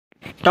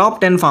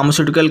Top 10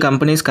 pharmaceutical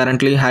companies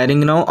currently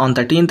hiring now on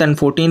 13th and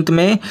 14th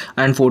May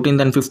and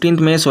 14th and 15th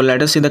May. So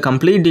let us see the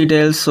complete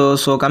details.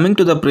 So coming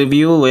to the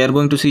preview, we are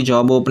going to see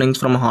job openings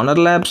from Honor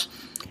Labs,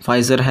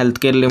 Pfizer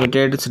Healthcare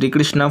Limited, Sri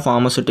Krishna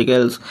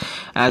Pharmaceuticals,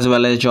 as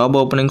well as job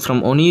openings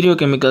from Onirio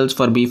Chemicals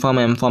for B.Pharm,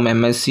 M.Pharm,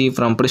 M.sc,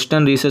 from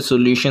Preston Research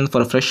Solutions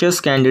for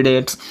freshers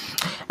candidates,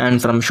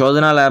 and from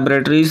Shodhana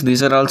Laboratories.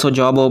 These are also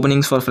job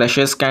openings for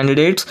freshers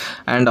candidates,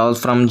 and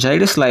also from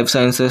Zydus Life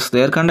Sciences.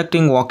 They are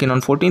conducting walk-in on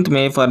 14th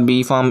May for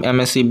B.Pharm,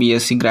 M.sc,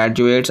 B.Sc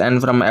graduates,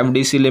 and from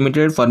FDC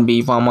Limited for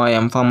B.Pharma,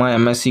 M.Pharma,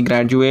 M.sc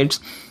graduates,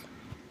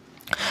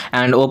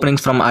 and openings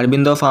from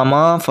Aurobindo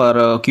Pharma for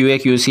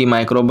QA/QC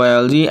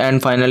Microbiology,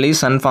 and finally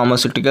Sun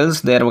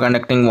Pharmaceuticals. They are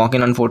conducting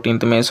walk-in on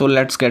 14th May. So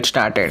let's get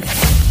started.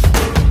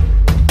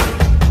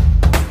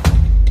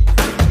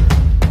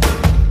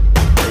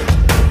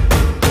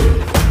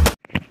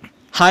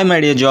 Hi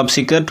my dear job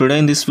seeker, today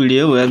in this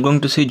video we are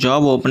going to see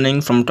job opening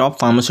from top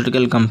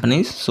pharmaceutical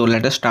companies. So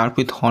let us start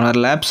with Honor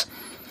Labs.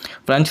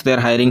 Friends, they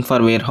are hiring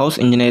for warehouse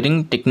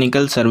engineering,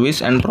 technical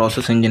service and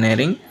process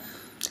engineering.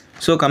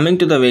 So coming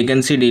to the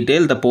vacancy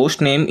detail, the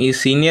post name is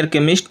Senior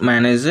Chemist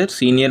Manager,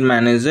 Senior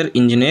Manager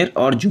Engineer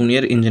or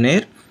Junior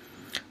Engineer.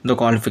 The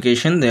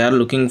qualification they are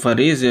looking for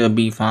is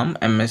B.Pharm,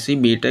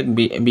 M.sc, B.Tech,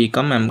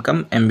 B.Com,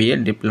 M.Com,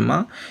 MBA,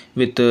 Diploma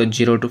with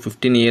 0 to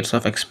 15 years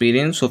of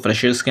experience. So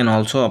freshers can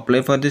also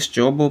apply for this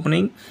job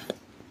opening.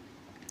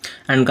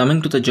 And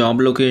coming to the job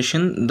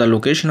location, the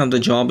location of the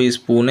job is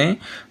Pune.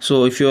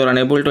 So if you are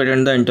unable to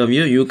attend the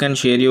interview, you can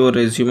share your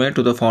resume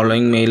to the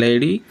following mail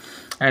ID.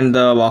 And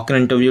the walk-in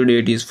interview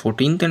date is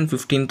 14th and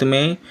 15th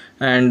May,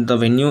 and the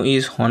venue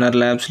is Honor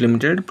Labs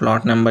Limited,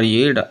 plot number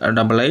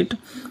A88,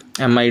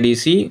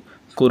 MIDC,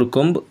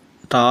 Kurkumb,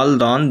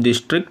 Taldan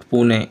District,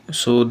 Pune.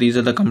 So these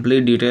are the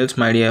complete details,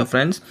 my dear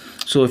friends.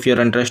 So if you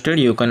are interested,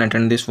 you can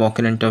attend this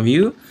walk-in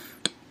interview.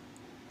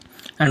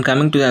 And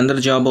coming to the other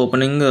job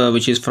opening,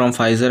 which is from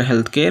Pfizer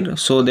Healthcare.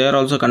 So they are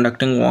also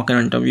conducting walk-in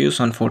interviews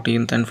on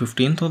 14th and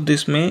 15th of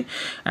this May,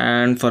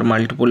 and for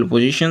multiple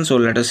positions. So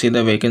let us see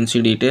the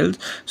vacancy details.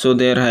 So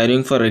they are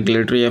hiring for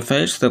regulatory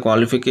affairs. The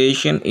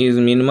qualification is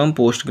minimum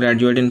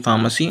postgraduate in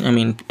pharmacy,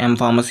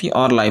 M.Pharmacy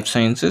or life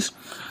sciences.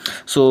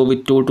 So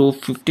with 2 to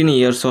 15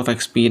 years of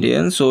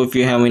experience. So if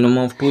you have minimum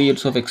of 2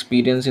 years of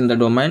experience in the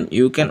domain,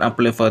 you can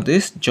apply for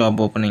this job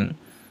opening.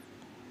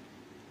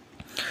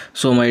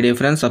 So my dear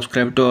friends,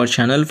 subscribe to our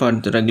channel for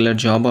the regular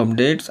job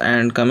updates.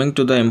 And coming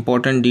to the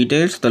important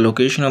details, the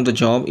location of the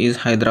job is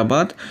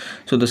Hyderabad.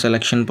 So the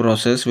selection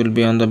process will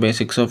be on the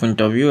basics of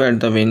interview at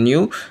the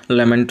venue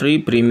Lemon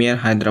Tree Premier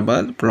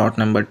Hyderabad, plot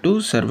number 2,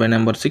 survey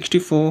number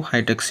 64,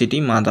 High Tech City,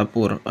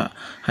 Madhapur,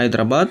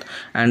 Hyderabad,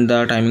 and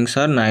the timings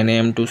are 9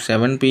 AM to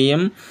 7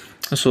 PM.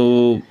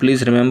 So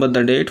please remember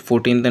the date,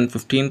 14th and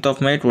 15th of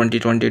May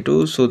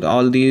 2022. So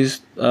all these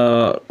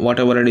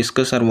whatever I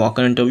discuss are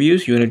walk-in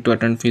interviews. You need to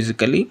attend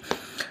physically.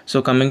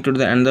 So coming to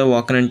the another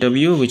walk-in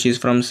interview, which is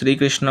from Sri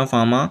Krishna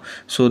Pharma.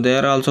 So they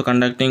are also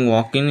conducting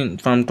walk-in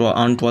from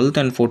on 12th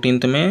and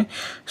 14th May.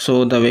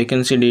 So the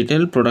vacancy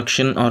detail,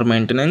 production or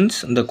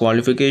maintenance. The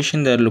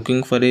qualification they are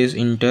looking for is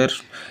inter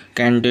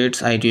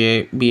candidates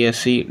ITA,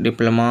 B.Sc,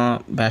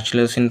 Diploma,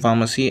 Bachelor's in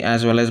Pharmacy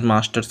as well as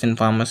Master's in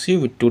Pharmacy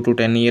with 2 to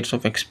 10 years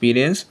of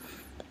experience.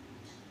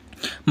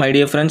 My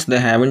dear friends, they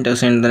haven't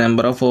assigned the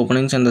number of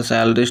openings and the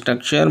salary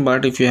structure,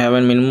 but if you have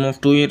a minimum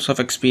of 2 years of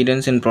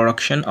experience in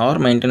production or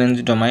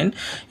maintenance domain,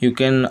 you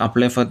can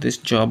apply for this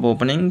job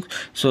opening.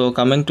 So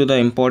coming to the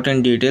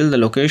important detail, the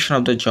location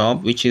of the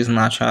job, which is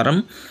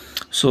Nacharam.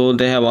 So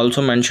they have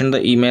also mentioned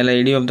the email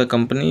ID of the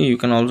company. You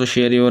can also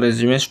share your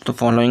resumes to the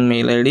following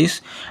mail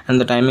IDs, and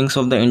the timings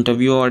of the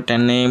interview are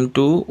 10 AM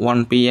to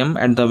 1 PM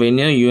at the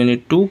venue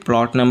Unit 2,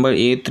 plot number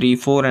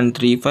A34 and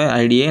 35,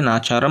 IDA,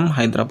 Nacharam,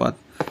 Hyderabad.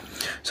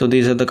 So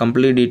these are the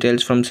complete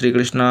details from Sri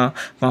Krishna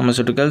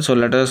Pharmaceuticals. So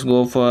let us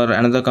go for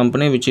another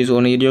company, which is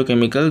Onirio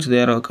Chemicals.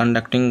 They are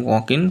conducting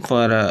walk-in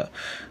for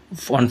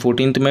on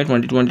 14th May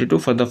 2022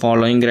 for the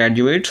following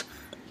graduates.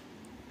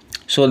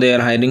 So they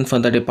are hiring for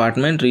the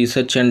department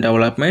Research and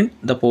Development.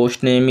 The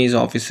post name is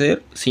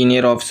Officer,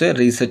 Senior Officer,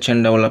 Research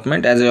and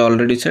Development. As I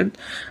already said,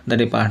 the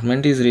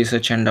department is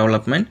Research and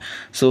Development.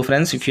 So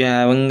friends, if you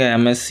are having a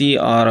M.sc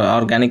or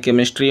Organic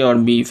Chemistry or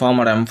B.Pharm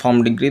or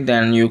M.Pharm degree,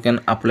 then you can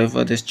apply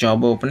for this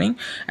job opening.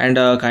 And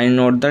kind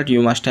note that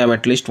you must have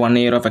at least 1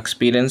 year of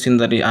experience in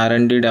the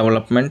R&D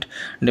development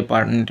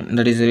department,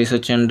 that is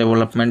Research and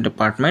Development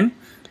department.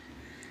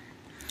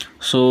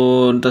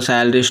 So the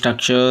salary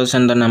structures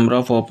and the number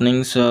of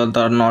openings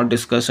are not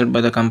discussed by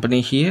the company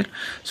here.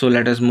 So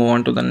let us move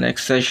on to the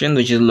next session,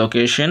 which is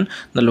location.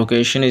 The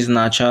location is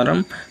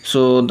Nacharam.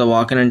 So the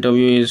walk-in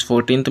interview is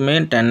 14th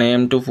May 10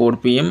 AM to 4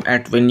 PM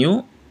at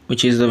venue,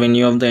 which is the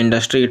venue of the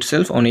industry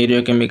itself,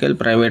 Onirio Chemical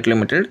Private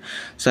Limited,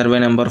 survey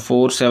number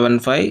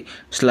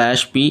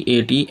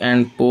 475/P80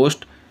 and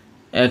post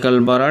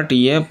Ekalbara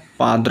TA,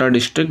 Padra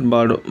District,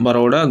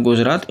 Baroda,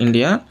 Gujarat,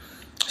 India.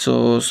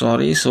 So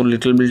sorry, so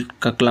little bit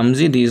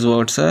clumsy these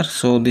words are.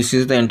 So this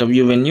is the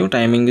interview venue,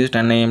 timing is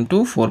 10 AM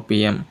to 4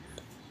 PM.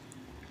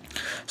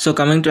 So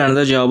coming to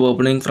another job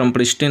opening from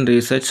Pristine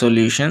Research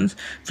Solutions.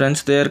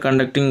 Friends, they are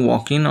conducting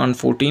walk-in on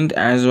 14th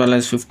as well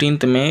as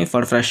 15th May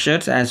for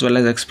freshers as well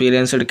as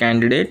experienced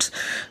candidates.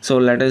 So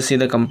let us see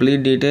the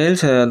complete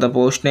details. The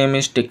post name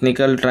is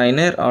Technical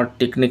Trainer or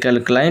Technical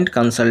Client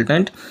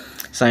Consultant,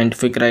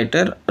 Scientific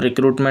Writer,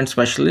 Recruitment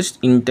Specialist,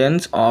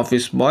 Interns,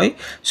 Office Boy.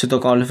 So the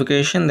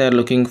qualification they are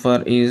looking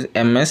for is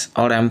MS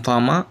or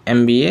M.Pharma,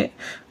 MBA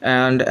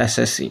and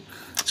SSC.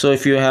 So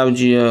if you have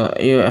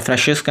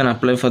freshers can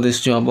apply for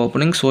this job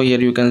opening. So here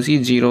you can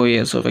see 0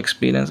 years of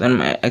experience,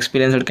 and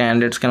experienced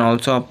candidates can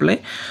also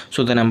apply.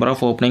 So the number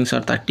of openings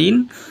are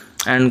 13.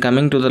 And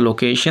coming to the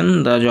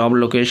location, the job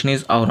location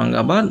is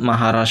Aurangabad,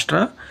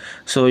 Maharashtra.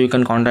 So you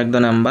can contact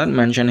the number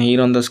mentioned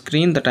here on the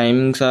screen. The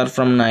timings are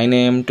from 9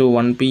 a.m. to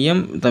 1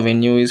 p.m. The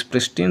venue is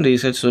Pristine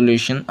Research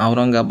Solution,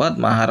 Aurangabad,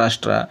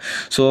 Maharashtra.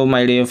 So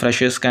my dear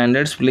freshers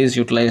candidates, please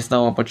utilize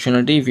the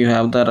opportunity if you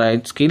have the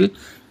right skill.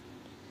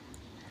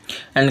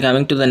 And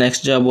coming to the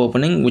next job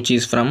opening, which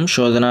is from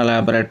Shodhana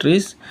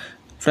Laboratories.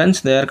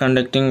 Friends, they are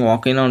conducting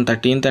walk-in on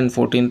 13th and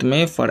 14th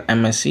May for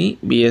M.Sc,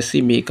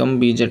 B.Sc, B.Com,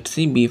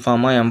 B.zc,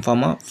 B.Pharma,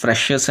 M.Pharma,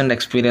 freshers and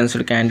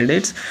experienced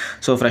candidates.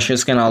 So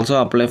freshers can also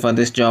apply for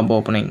this job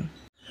opening.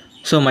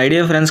 So my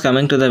dear friends,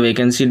 coming to the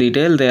vacancy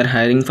detail, they are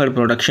hiring for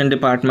production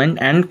department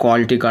and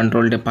quality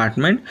control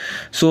department.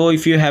 So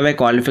if you have a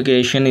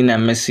qualification in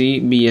M.Sc,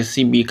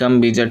 B.Sc,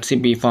 B.Com,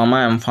 B.zc,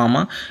 B.Pharma,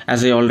 M.Pharma,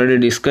 as I already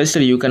discussed,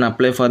 you can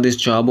apply for this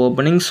job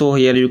opening. So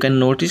here you can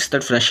notice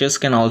that freshers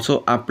can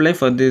also apply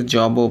for these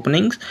job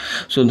openings.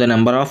 So the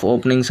number of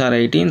openings are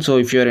 18. So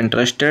if you are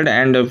interested,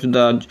 and if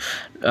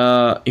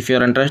you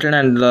are interested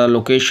and the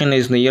location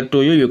is near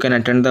to you, you can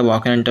attend the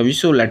walk-in interview.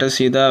 So let us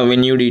see the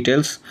venue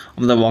details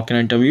of the walk-in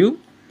interview.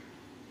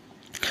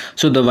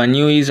 So the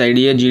venue is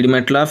IDA GD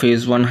Metla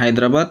phase 1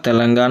 Hyderabad,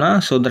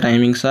 Telangana. So the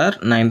timings are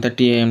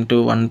 9:30 a.m.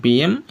 to 1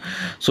 p.m.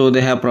 So they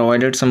have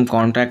provided some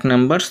contact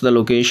numbers. The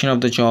location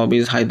of the job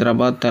is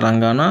Hyderabad,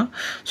 Telangana.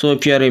 So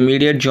if you are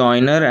immediate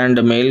joiner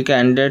and male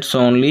candidates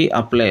only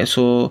apply.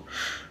 So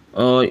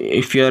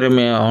if you are a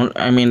male,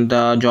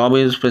 the job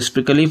is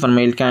specifically for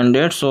male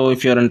candidates. So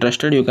if you are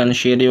interested, you can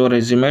share your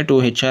resume to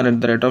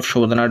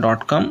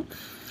hr@shodhana.com.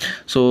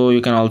 So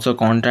you can also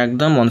contact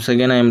them. Once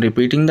again, I am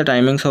repeating the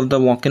timings of the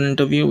walk-in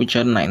interview, which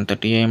are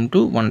 9:30 a.m.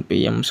 to 1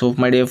 p.m. So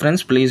my dear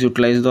friends, please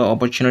utilize the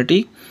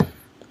opportunity.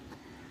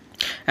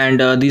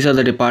 And these are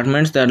the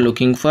departments that are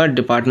looking for.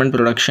 Department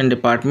Production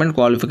Department,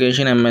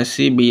 qualification M.Sc,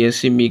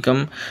 B.Sc,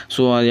 B.Com.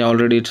 So I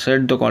already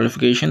said the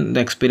qualification. The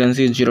experience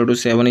is 0 to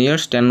 7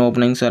 years. 10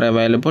 openings are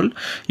available.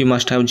 You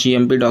must have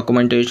GMP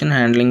documentation,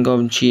 handling of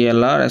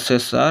GLR,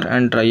 SSR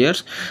and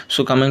dryers.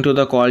 So coming to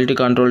the Quality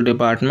Control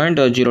Department,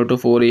 0 to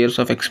 4 years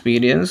of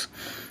experience.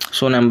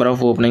 So number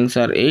of openings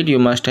are 8. You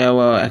must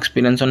have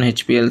experience on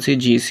HPLC,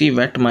 GC,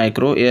 wet,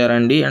 micro,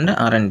 R&D and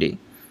R&D.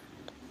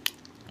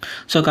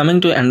 So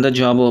coming to another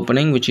job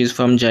opening, which is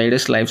from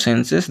Zydus Life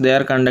Sciences. They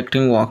are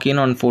conducting walk-in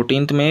on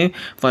 14th May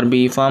for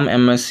B.Pharm,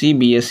 M.sc,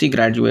 B.Sc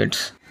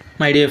graduates.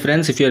 My dear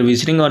friends, if you are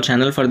visiting our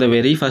channel for the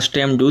very first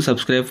time, do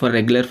subscribe for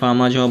regular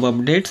pharma job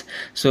updates.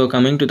 So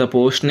coming to the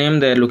post name,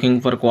 they are looking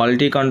for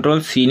quality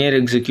control senior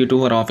executive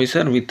or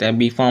officer with a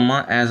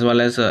B.Pharma as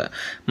well as a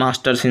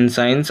master's in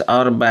science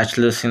or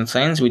bachelor's in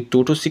science with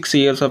 2 to 6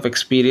 years of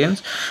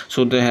experience.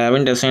 So they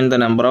haven't assigned the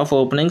number of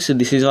openings.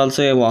 This is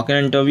also a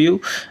walk-in interview,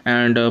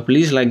 and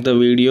please like the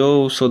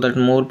video so that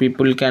more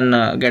people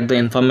can get the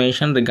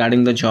information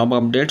regarding the job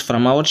updates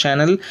from our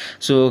channel.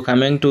 So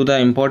coming to the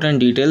important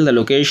detail, the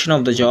location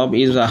of the job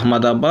is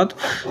Ahmedabad.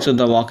 So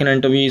the walk-in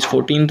interview is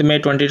 14th May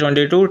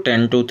 2022,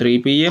 10 to 3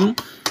 p.m.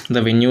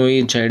 The venue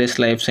is Zydus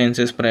Life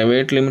Sciences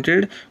Private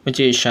Limited, which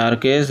is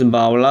Sharkes,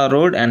 Bawla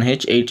Road,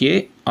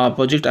 NH8A,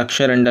 opposite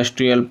Akshar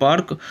Industrial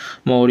Park,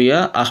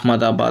 Moria,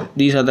 Ahmedabad.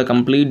 These are the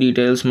complete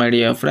details, my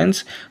dear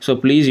friends. So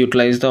please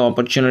utilize the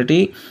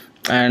opportunity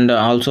and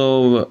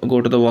also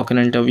go to the walk-in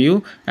interview.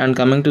 And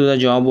coming to the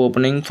job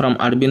opening from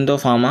Aurobindo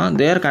Pharma,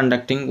 they are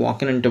conducting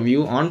walk-in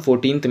interview on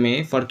 14th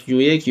May for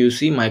QA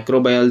QC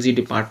microbiology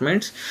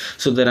departments.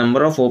 So the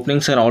number of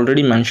openings are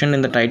already mentioned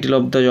in the title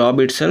of the job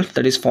itself,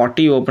 that is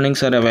 40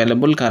 openings are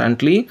available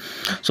currently.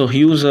 So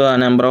huge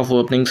number of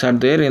openings are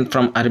there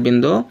from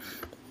Aurobindo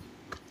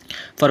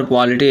for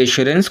quality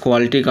assurance,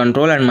 quality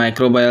control and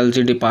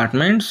microbiology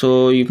department.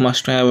 So you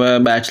must have a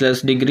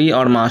bachelor's degree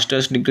or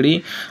master's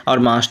degree or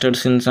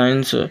master's in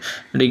science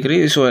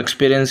degree. So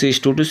experience is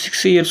 2 to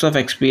 6 years of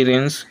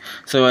experience.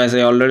 So as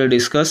I already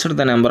discussed,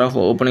 the number of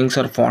openings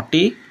are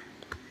 40.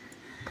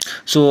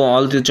 So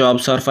all the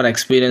jobs are for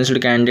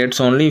experienced candidates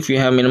only. If you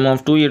have minimum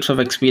of 2 years of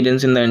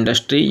experience in the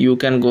industry, you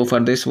can go for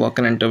this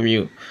walk-in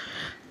interview.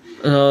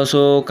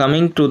 So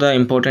coming to the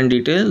important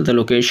detail, the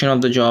location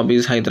of the job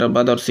is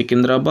Hyderabad or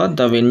Secunderabad.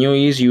 The venue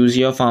is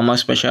Usea Pharma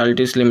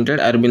Specialties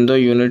Limited,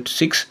 Aurobindo Unit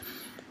 6,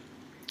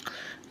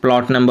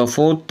 plot number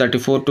 4,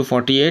 34 to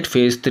 48,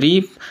 phase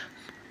 3,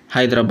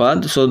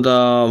 Hyderabad. So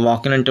the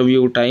walk-in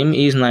interview time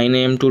is 9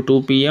 a.m. to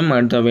 2 p.m.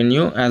 at the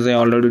venue. As I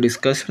already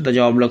discussed, the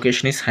job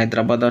location is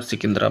Hyderabad or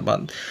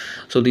Secunderabad.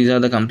 So these are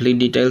the complete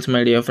details,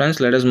 my dear friends.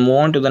 Let us move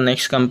on to the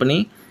next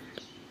company.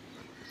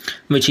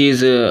 which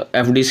is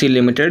FDC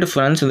Limited.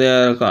 Friends, they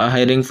are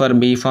hiring for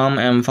B.Pharm,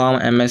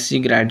 M.Pharm,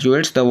 M.sc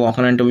graduates. The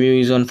walk-in interview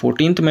is on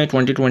 14th May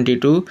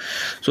 2022.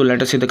 So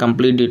let us see the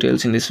complete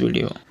details in this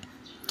video.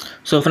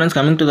 So friends,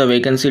 coming to the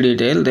vacancy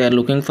detail, they are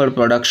looking for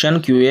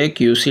production, QA,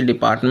 QC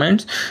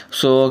departments.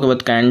 So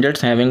with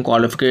candidates having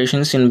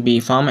qualifications in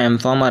B.Pharm,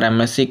 M.Pharm or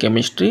M.sc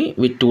chemistry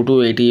with 2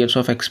 to 8 years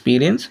of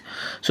experience.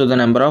 So the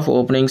number of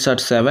openings are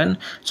 7.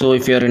 So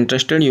if you are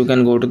interested, you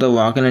can go to the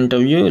walk-in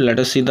interview. Let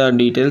us see the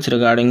details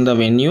regarding the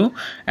venue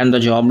and the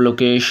job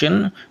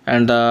location,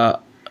 and the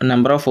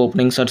number of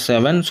openings are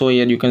 7. So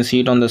here you can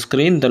see it on the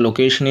screen. The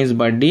location is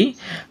Buddy.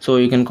 So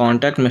you can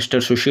contact Mr.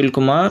 Sushil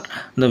Kumar.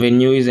 The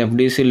venue is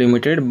FDC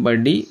Limited,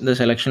 Buddy. The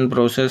selection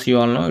process, you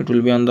all know, it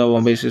will be on the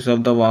basis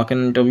of the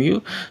walk-in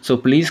interview. So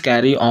please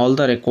carry all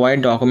the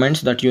required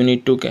documents that you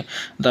need to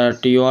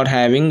that you are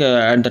having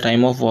at the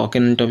time of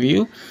walk-in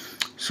interview.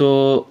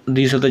 So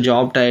these are the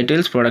job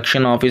titles: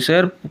 production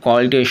officer,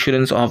 quality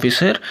assurance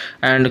officer,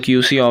 and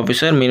QC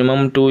officer.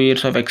 Minimum 2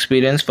 years of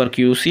experience for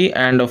QC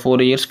and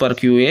 4 years for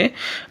QA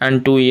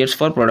and 2 years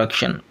for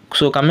production.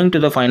 So coming to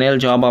the final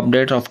job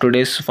update of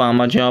today's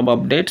pharma job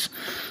updates.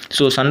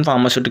 So Sun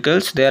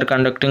Pharmaceuticals, they are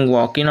conducting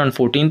walk-in on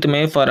 14th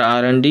May for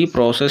R&D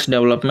process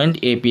development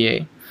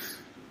API.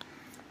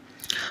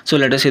 So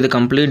let us see the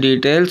complete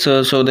details.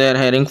 So they are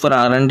hiring for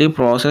R&D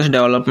process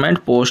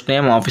development, post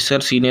name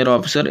officer, senior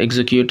officer,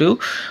 executive.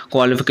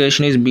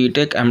 Qualification is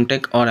B.Tech,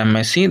 M.Tech or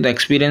M.Sc. The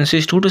experience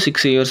is 2 to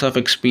 6 years of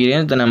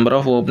experience. The number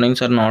of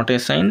openings are not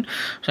assigned,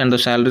 and the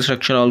salary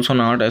structure also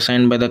not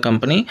assigned by the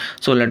company.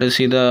 So let us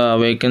see the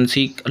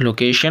vacancy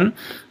location.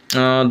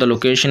 The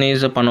location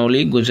is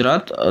Panoli,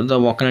 Gujarat. The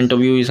walk-in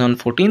interview is on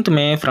 14th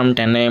May from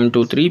 10 am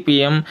to 3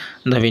 pm.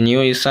 The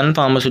venue is Sun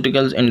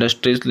Pharmaceuticals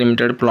Industries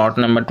Limited, plot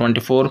number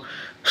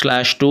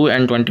 24/2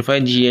 and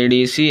 25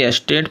 GADC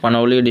Estate,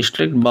 Panoli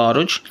District,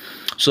 Bharuch.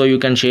 So you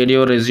can share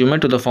your resume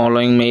to the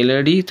following mail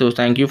ID. So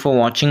thank you for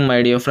watching,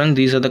 my dear friends.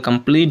 These are the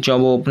complete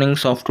job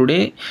openings of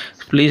today.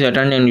 Please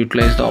attend and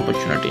utilize the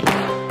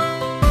opportunity.